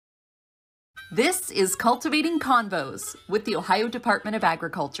This is Cultivating Convos with the Ohio Department of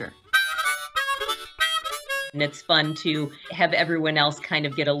Agriculture. And it's fun to have everyone else kind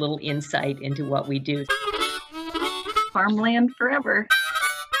of get a little insight into what we do. Farmland forever.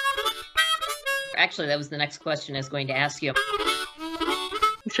 Actually, that was the next question I was going to ask you.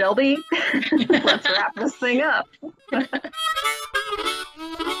 Shelby, let's wrap this thing up.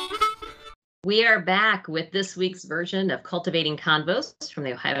 We are back with this week's version of Cultivating Convos from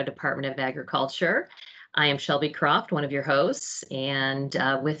the Ohio Department of Agriculture. I am Shelby Croft, one of your hosts, and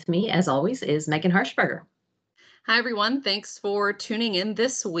with me, as always, is Megan Harshberger. Hi, everyone. Thanks for tuning in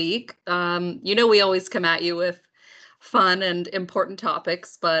this week. We always come at you with fun and important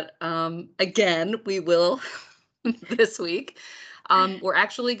topics, but again, we will this week. We're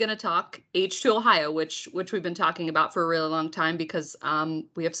actually going to talk H2 Ohio, which we've been talking about for a really long time because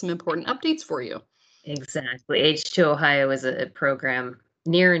we have some important updates for you. Exactly. H2 Ohio is a program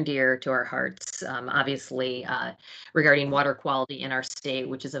near and dear to our hearts, obviously, regarding water quality in our state,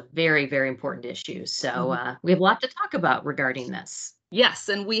 which is a very, very important issue. So we have a lot to talk about regarding this. Yes,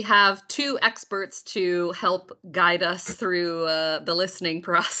 and we have two experts to help guide us through the listening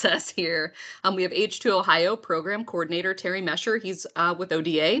process here. We have H2 Ohio Program Coordinator Terry Mesher. He's with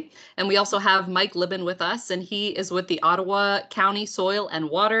ODA. And we also have Mike Libben with us, and he is with the Ottawa County Soil and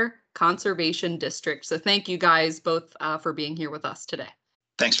Water Conservation District. So thank you guys both for being here with us today.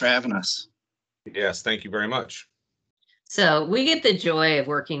 Thanks for having us. Yes, thank you very much. So we get the joy of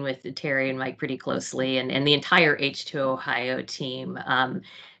working with Terry and Mike pretty closely, and the entire H2 Ohio team.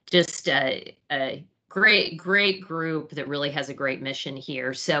 Just a great group that really has a great mission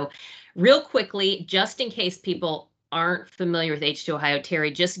here. So real quickly, just in case people aren't familiar with H2 Ohio,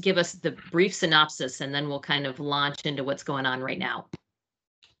 Terry, just give us the brief synopsis, and then we'll kind of launch into what's going on right now.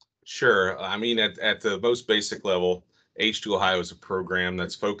 Sure. I mean, at the most basic level, H2 Ohio is a program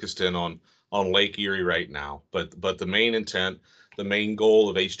that's focused in on Lake Erie right now, but the main intent, the main goal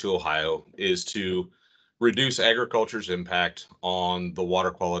of H2 Ohio is to reduce agriculture's impact on the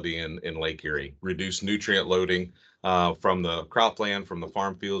water quality in Lake Erie, reduce nutrient loading from the cropland, from the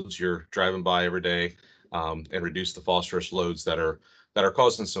farm fields you're driving by every day, and reduce the phosphorus loads that are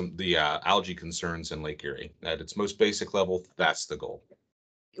causing some the algae concerns in Lake Erie. At its most basic level, that's the goal.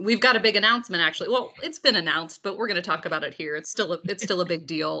 We've got a big announcement, actually. Well, it's been announced, but we're going to talk about it here. It's still a big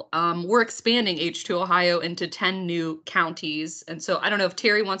deal. We're expanding H2 Ohio into 10 new counties, and so I don't know if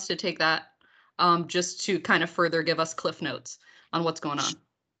Terry wants to take that just to kind of further give us cliff notes on what's going on.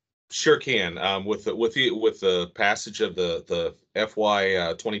 Sure can. With the passage of the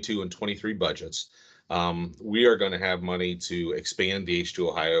FY 22 and 23 budgets, we are going to have money to expand the H2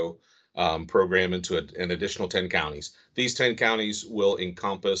 Ohio program into an additional 10 counties. These 10 counties will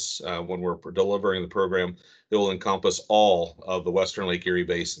encompass, when we're delivering the program, it will encompass all of the Western Lake Erie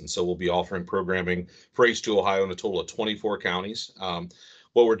Basin. So we'll be offering programming for H2 Ohio in a total of 24 counties.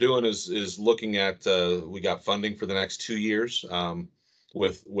 What we're doing is looking at, we got funding for the next 2 years.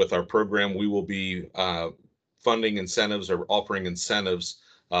 With our program, we will be funding incentives or offering incentives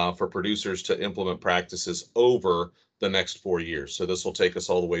for producers to implement practices over the next 4 years. So this will take us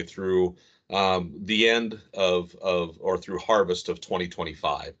all the way through the end of or through harvest of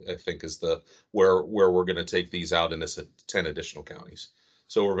 2025, I think is where we're going to take these out in this 10 additional counties.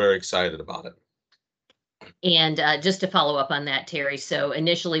 So we're very excited about it. And just to follow up on that, Terry, so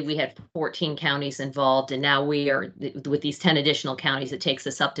initially we had 14 counties involved, and now we are with these 10 additional counties, it takes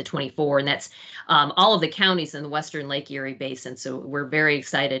us up to 24, and that's all of the counties in the Western Lake Erie Basin. So we're very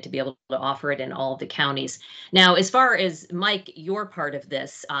excited to be able to offer it in all of the counties. Now, as far as Mike, your part of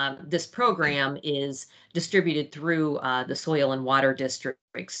this, this program is distributed through the Soil and Water Districts.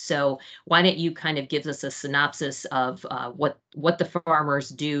 So why don't you kind of give us a synopsis of what the farmers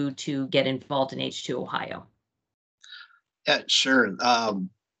do to get involved in H2 Ohio? Yeah, sure.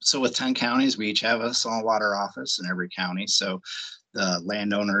 So with 10 counties, we each have a soil and water office in every county. So the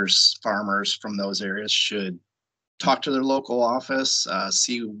landowners, farmers from those areas should talk to their local office,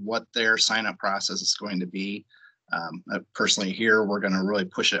 see what their sign-up process is going to be. Personally here, we're going to really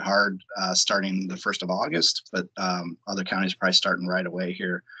push it hard starting the 1st of August, but other counties are probably starting right away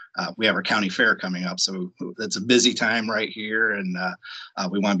here. We have our county fair coming up, so it's a busy time right here, and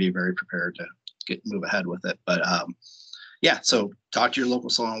we want to be very prepared to move ahead with it. But yeah, so talk to your local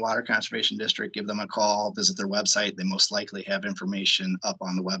soil and water conservation district, give them a call, visit their website. They most likely have information up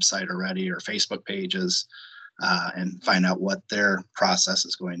on the website already or Facebook pages. And find out what their process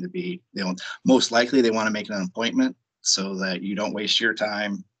is going to be. Most likely they want to make an appointment so that you don't waste your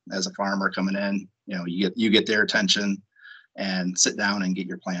time as a farmer coming in. You get their attention and sit down and get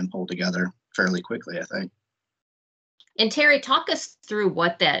your plan pulled together fairly quickly, I think. And Terry, talk us through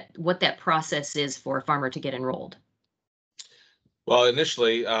what that process is for a farmer to get enrolled. Well,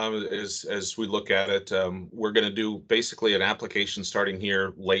 initially, as we look at it, we're going to do basically an application starting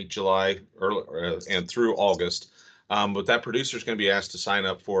here late July and through August. But that producer is going to be asked to sign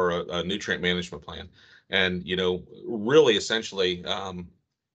up for a nutrient management plan. And, really essentially,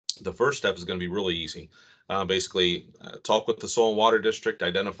 the first step is going to be really easy. Basically, talk with the Soil and Water District,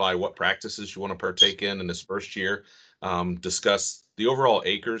 identify what practices you want to partake in this first year, discuss the overall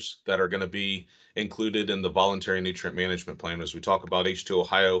acres that are going to be included in the voluntary nutrient management plan. As we talk about H2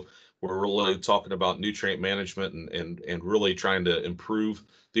 Ohio, we're really talking about nutrient management and really trying to improve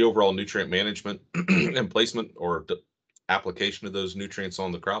the overall nutrient management and placement or application of those nutrients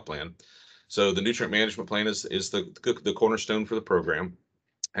on the crop plan. So the nutrient management plan is the cornerstone for the program.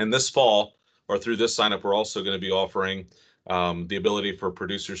 And this fall, or through this sign up, we're also going to be offering the ability for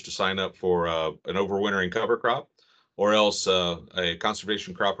producers to sign up for an overwintering cover crop, or else a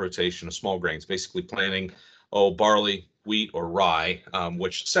conservation crop rotation of small grains, basically planting barley, wheat, or rye,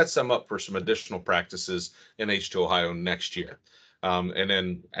 which sets them up for some additional practices in H2 Ohio next year. And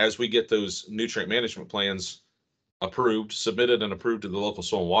then as we get those nutrient management plans submitted and approved to the local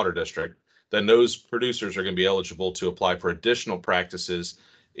soil and water district, then those producers are going to be eligible to apply for additional practices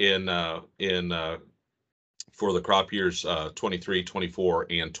for the crop years 23, 24,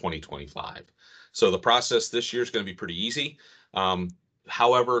 and 2025. So the process this year is going to be pretty easy.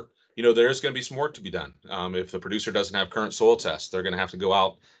 However, there is going to be some work to be done. If the producer doesn't have current soil tests, they're going to have to go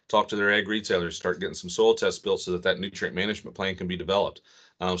out, talk to their ag retailers, start getting some soil tests built so that nutrient management plan can be developed.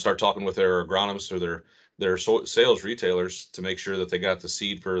 Start talking with their agronomists or their sales retailers to make sure that they got the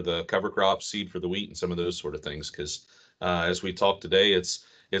seed for the cover crop, seed for the wheat, and some of those sort of things. Because as we talk today, it's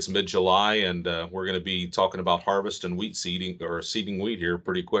mid-July, and we're going to be talking about harvest and wheat seeding or seeding wheat here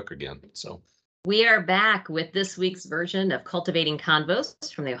pretty quick again. So we are back with this week's version of Cultivating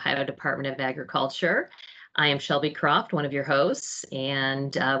Convos from the Ohio Department of Agriculture. I am Shelby Croft, one of your hosts,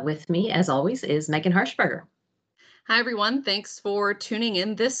 and with me, as always, is Megan Harshberger. Hi, everyone. Thanks for tuning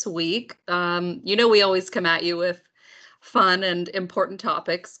in this week. We always come at you with fun and important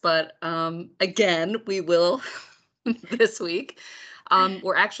topics, but again, we will this week.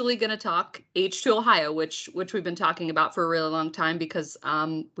 We're actually going to talk H2 Ohio, which we've been talking about for a really long time because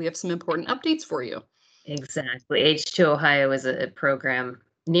we have some important updates for you. Exactly. H2 Ohio is a program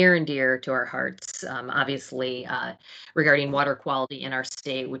near and dear to our hearts, obviously, regarding water quality in our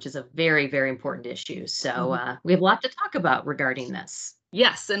state, which is a very, very important issue. So we have a lot to talk about regarding this.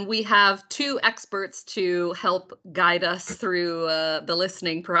 Yes, and we have two experts to help guide us through the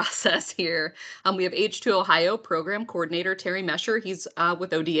listening process here. We have H2 Ohio Program Coordinator Terry Mesher. He's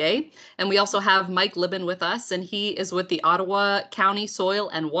with ODA. And we also have Mike Libben with us, and he is with the Ottawa County Soil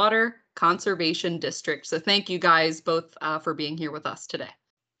and Water Conservation District. So thank you guys both for being here with us today.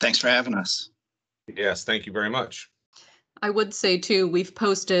 Thanks for having us. Yes, thank you very much. I would say, too, we've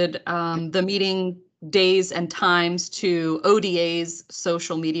posted the meeting days and times to ODA's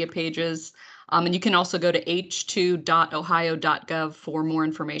social media pages. And you can also go to h2.ohio.gov for more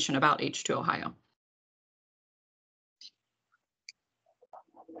information about H2 Ohio.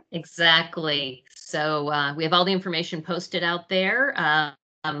 Exactly. So we have all the information posted out there. I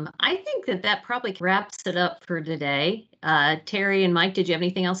think that probably wraps it up for today. Terry and Mike, did you have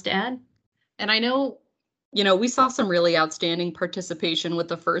anything else to add? And I know, we saw some really outstanding participation with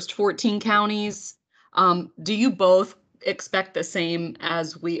the first 14 counties. Do you both expect the same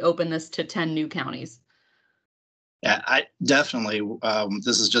as we open this to 10 new counties? Yeah, I definitely.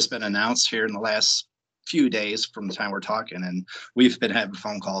 This has just been announced here in the last few days from the time we're talking, and we've been having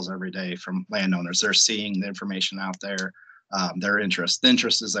phone calls every day from landowners. They're seeing the information out there. The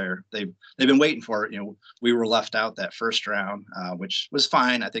interest is there. They've been waiting for it. We were left out that first round, which was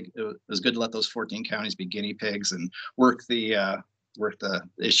fine. I think it was good to let those 14 counties be guinea pigs and work the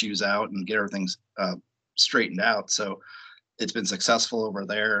issues out and get everything straightened out. So it's been successful over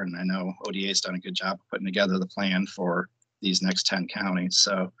there, and I know ODA's done a good job of putting together the plan for these next 10 counties.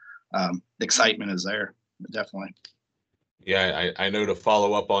 So the excitement is there, definitely. Yeah, I know, to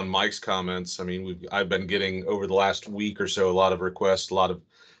follow up on Mike's comments, I mean, I've been getting over the last week or so a lot of requests, a lot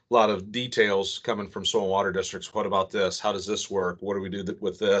of details coming from soil and water districts. What about this? How does this work? What do we do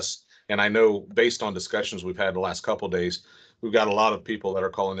with this? And I know, based on discussions we've had the last couple of days, we've got a lot of people that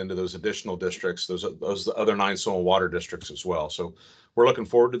are calling into those additional districts, those other 9 soil and water districts as well. So we're looking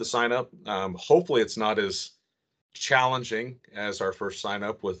forward to the sign up. Hopefully it's not as challenging as our first sign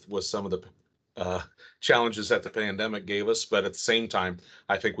up with some of the challenges that the pandemic gave us, but at the same time,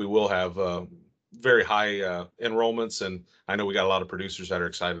 I think we will have very high enrollments, and I know we got a lot of producers that are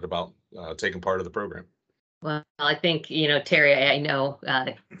excited about taking part of the program. Well, I think, Terry, I know,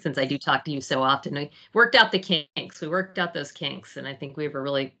 since I do talk to you so often, we worked out the kinks. We worked out those kinks, and I think we have a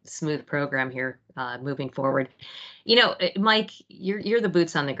really smooth program here moving forward. Mike, you're the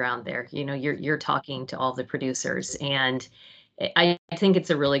boots on the ground there. You're talking to all the producers, and I think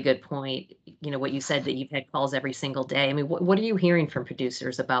it's a really good point. What you said, that you've had calls every single day. I mean, what are you hearing from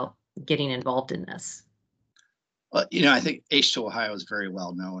producers about getting involved in this? Well, I think H2 Ohio is very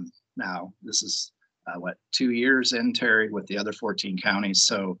well known now. This is 2 years in, Terry, with the other 14 counties.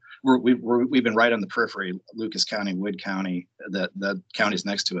 So we've been right on the periphery. Lucas County, Wood County, the counties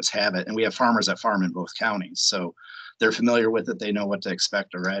next to us have it, and we have farmers that farm in both counties, so they're familiar with it. They know what to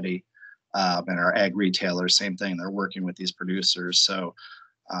expect already. And our ag retailers, same thing. They're working with these producers, so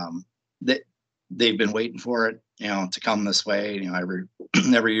they've been waiting for it, to come this way.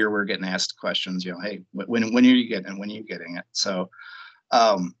 Every year we're getting asked questions. Hey, when are you getting it? When are you getting it? So.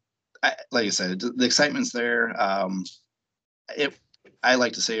 Like I said, the excitement's there. I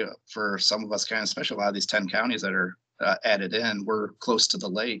like to say, for some of us, kind of, especially a lot of these 10 counties that are added in, we're close to the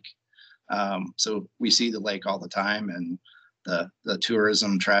lake. So we see the lake all the time, and the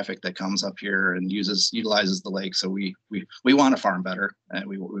tourism traffic that comes up here and utilizes the lake. So we want to farm better, and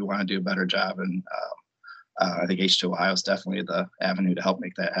we want to do a better job. And I think H2 Ohio is definitely the avenue to help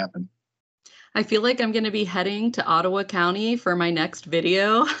make that happen. I feel like I'm going to be heading to Ottawa County for my next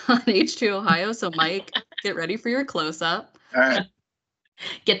video on H2 Ohio. So Mike, get ready for your close-up. All right.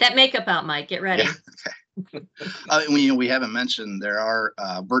 Get that makeup out, Mike. Get ready. Yeah, okay. We haven't mentioned there are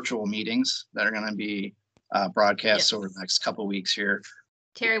virtual meetings that are going to be broadcast over the next couple of weeks here.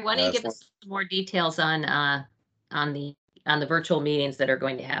 Terry, why don't you give us some more details on the virtual meetings that are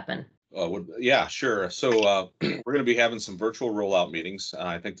going to happen? Yeah, sure. So we're going to be having some virtual rollout meetings.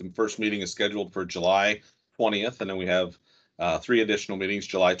 I think the first meeting is scheduled for July 20th, and then we have 3 additional meetings,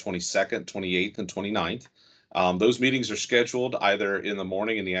 July 22nd, 28th, and 29th. Those meetings are scheduled either in the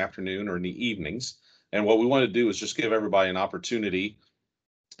morning, in the afternoon, or in the evenings. And what we want to do is just give everybody an opportunity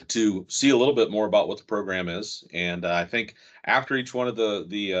to see a little bit more about what the program is. And I think after each one of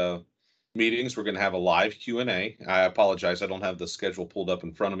the meetings, we're going to have a live Q&A. I apologize, I don't have the schedule pulled up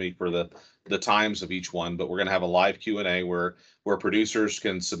in front of me for the times of each one, but we're going to have a live Q&A where producers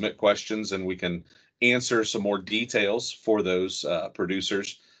can submit questions, and we can answer some more details for those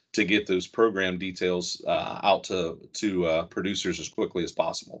producers to get those program details out to producers as quickly as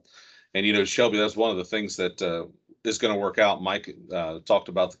possible. And Shelby, that's one of the things that is going to work out. Mike talked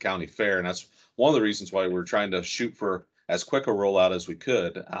about the county fair, and that's one of the reasons why we're trying to shoot for as quick a rollout as we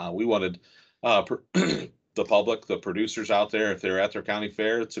could. We wanted the public, the producers out there, if they're at their county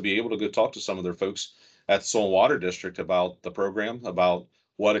fair, to be able to go talk to some of their folks at the Soil and Water District about the program, about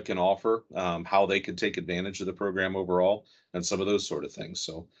what it can offer, how they could take advantage of the program overall, and some of those sort of things.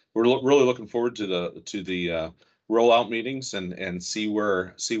 So we're really looking forward to the rollout meetings and see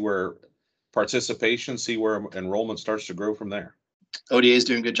where participation, see where enrollment starts to grow from there. ODA is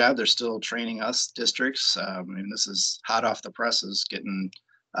doing a good job. They're still training us districts. This is hot off the presses, getting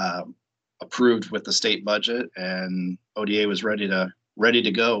approved with the state budget, and ODA was ready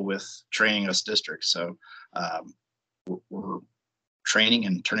to go with training us districts. So we're training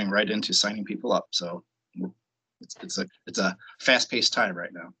and turning right into signing people up. So it's a fast-paced time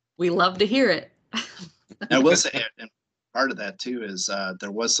right now. We love to hear it. And I will say, and part of that too is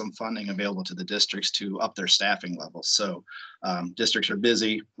there was some funding available to the districts to up their staffing levels. So districts are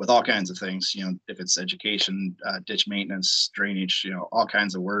busy with all kinds of things, if it's education, ditch maintenance, drainage, all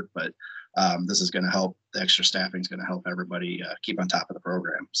kinds of work. But this is going to help. The extra staffing is going to help everybody keep on top of the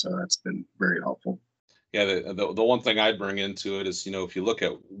program. So that's been very helpful. Yeah, the one thing I'd bring into it is, if you look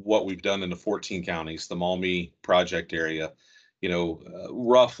at what we've done in the 14 counties, the Maumee project area,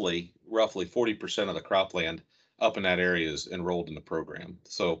 roughly 40% of the cropland up in that area is enrolled in the program.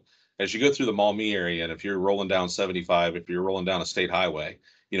 So as you go through the Maumee area, and if you're rolling down 75, if you're rolling down a state highway,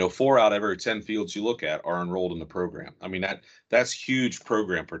 4 out of every 10 fields you look at are enrolled in the program. I mean, that's huge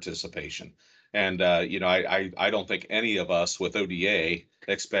program participation. And, I don't think any of us with ODA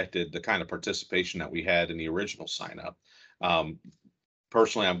expected the kind of participation that we had in the original sign up.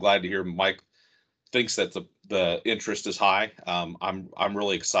 Personally, I'm glad to hear Mike thinks that the interest is high. I'm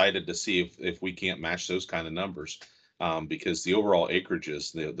really excited to see if we can't match those kind of numbers, because the overall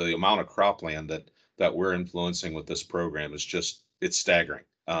acreages, the amount of cropland that we're influencing with this program is it's staggering.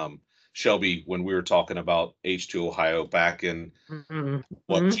 Shelby, when we were talking about H2 Ohio back in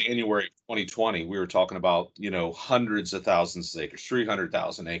January 2020, we were talking about hundreds of thousands of acres,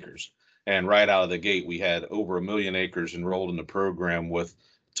 300,000 acres, and right out of the gate we had over 1 million acres enrolled in the program with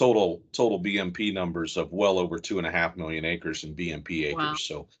total BMP numbers of well over 2.5 million acres in BMP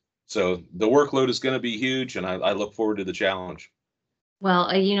acres. Wow. So the workload is going to be huge, and I look forward to the challenge. Well,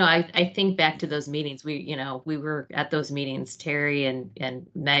 I think back to those meetings. We were at those meetings, Terry and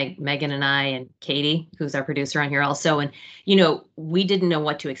Megan and I and Katie, who's our producer on here also. And, we didn't know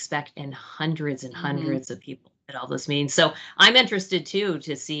what to expect, and hundreds and hundreds of people at all those meetings. So I'm interested too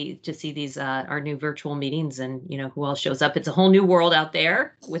to see these our new virtual meetings and, who else shows up. It's a whole new world out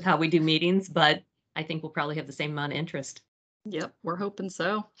there with how we do meetings, but I think we'll probably have the same amount of interest. Yep, we're hoping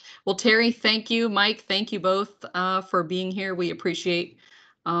so. Well, Terry, thank you. Mike, thank you both for being here. We appreciate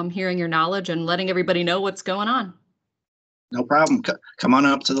hearing your knowledge and letting everybody know what's going on. No problem. Come on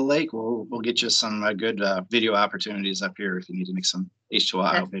up to the lake. We'll get you some good video opportunities up here if you need to make some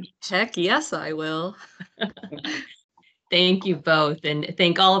H2O videos. Heck yes, I will. Thank you both. And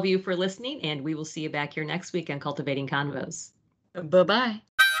thank all of you for listening. And we will see you back here next week on Cultivating Convos. Bye-bye.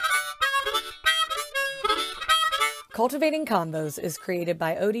 Cultivating Convos is created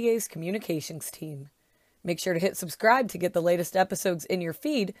by ODA's communications team. Make sure to hit subscribe to get the latest episodes in your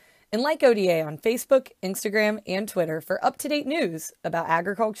feed, and like ODA on Facebook, Instagram, and Twitter for up-to-date news about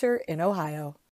agriculture in Ohio.